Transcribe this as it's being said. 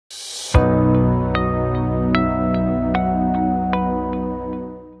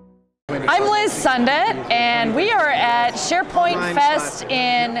I'm Liz Sundet, and we are at SharePoint Fest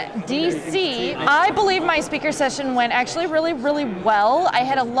in DC. I believe my speaker session went actually really well. I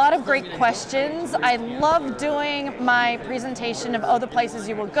had a lot of great questions. I love doing my presentation of the places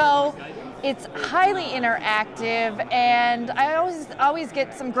you will go. It's highly interactive, and I always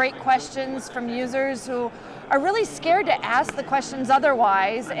get some great questions from users who are really scared to ask the questions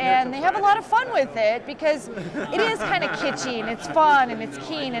otherwise, and they have a lot of fun with it because it is kind of kitschy and it's fun and it's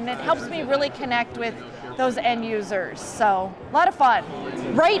keen, and it helps me really connect with those end users. So a lot of fun.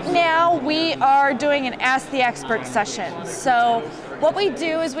 Right now we are doing an Ask the Expert session. So what we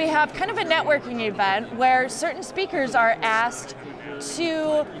do is we have kind of a networking event where certain speakers are asked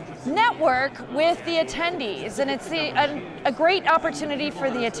to network with the attendees, and it's a great opportunity for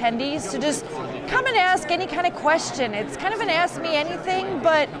the attendees to just come and ask any kind of question. It's kind of an ask me anything,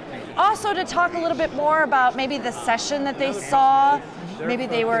 but also to talk a little bit more about maybe the session that they saw. Maybe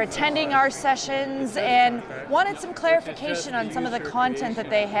they were attending our sessions and wanted some clarification on some of the content that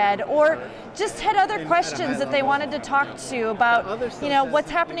they had, or just had other questions that they wanted to talk to about,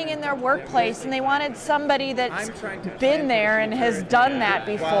 what's happening in their workplace, and they wanted somebody that's been there and has done that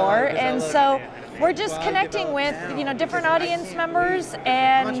before. And so we're just connecting with, different audience members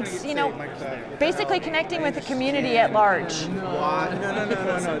and, basically connecting with the community at large. No,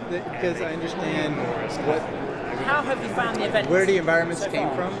 because I understand How have you found the event? Where the environments came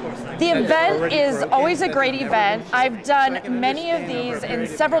from? The event is always a great event. I've done many of these in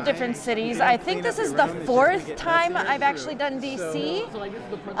several different cities. I think this is the 4th time I've actually done DC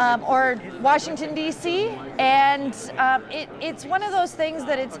or Washington DC, and it's one of those things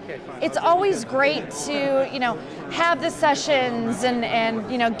that it's always great to have the sessions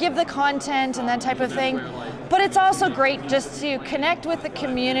and give the content and that type of thing. But it's also great just to connect with the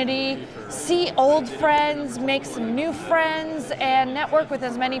community, see old friends, make some new friends, and network with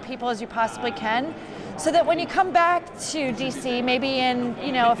as many people as you possibly can, so that when you come back to DC, maybe in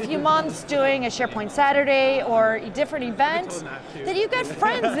a few months doing a SharePoint Saturday or a different event, that you've got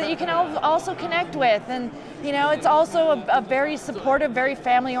friends that you can also connect with. And it's also a very supportive, very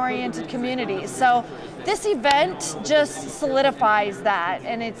family-oriented community. So this event just solidifies that,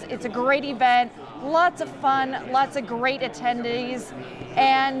 and it's a great event. Lots of fun, lots of great attendees,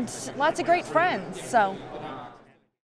 and lots of great friends. So.